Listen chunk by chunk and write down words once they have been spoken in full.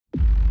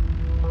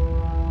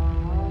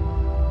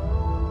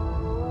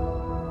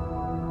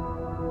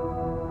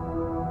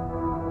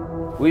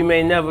We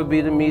may never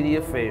be the media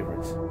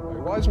favorites.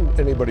 Why isn't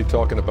anybody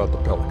talking about the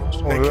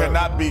Pelicans? They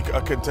cannot be a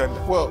contender.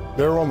 Well,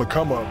 they're on the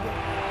come up.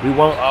 We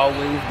won't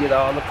always get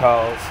all the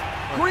calls.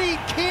 Green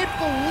can't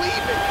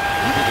believe it.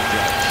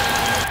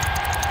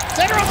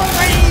 Center of the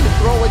lane.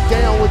 Throw it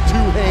down with 2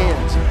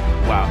 hands.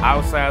 While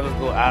outsiders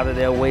go out of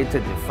their way to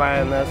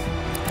define us,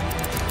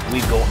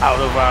 we go out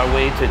of our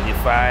way to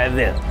defy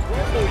them.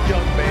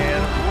 Young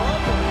man.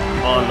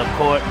 On the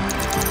court,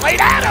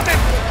 Right out of it.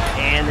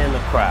 and in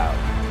the crowd.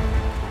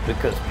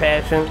 Because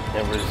passion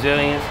and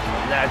resilience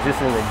are not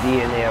just in the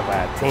DNA of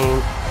our team,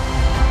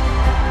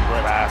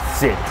 but our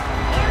city.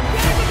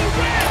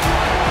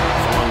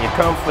 So when you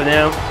come for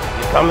them,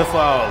 you're coming for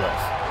all of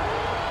us.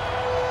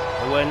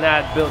 And we're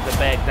not built to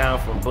back down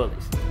from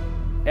bullies.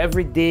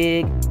 Every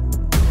dig,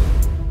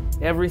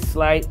 every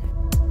slight,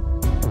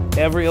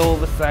 every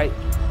oversight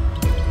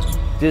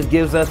just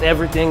gives us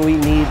everything we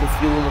need to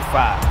fuel the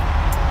fire.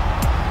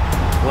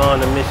 We're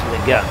on a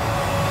mission together.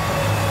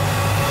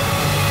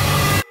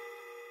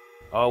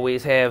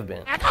 Always have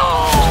been. Oh,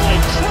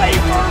 and Trey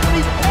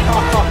Murphy.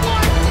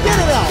 Get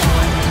it out.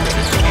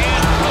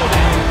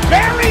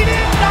 Buried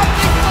in,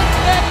 nothing but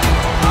net.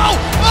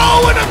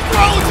 Oh, and a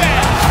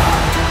throwdown.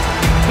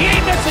 He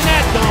ain't missing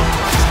that, though.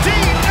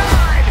 Steve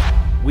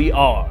died. We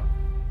are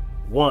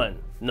one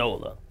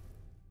NOLA.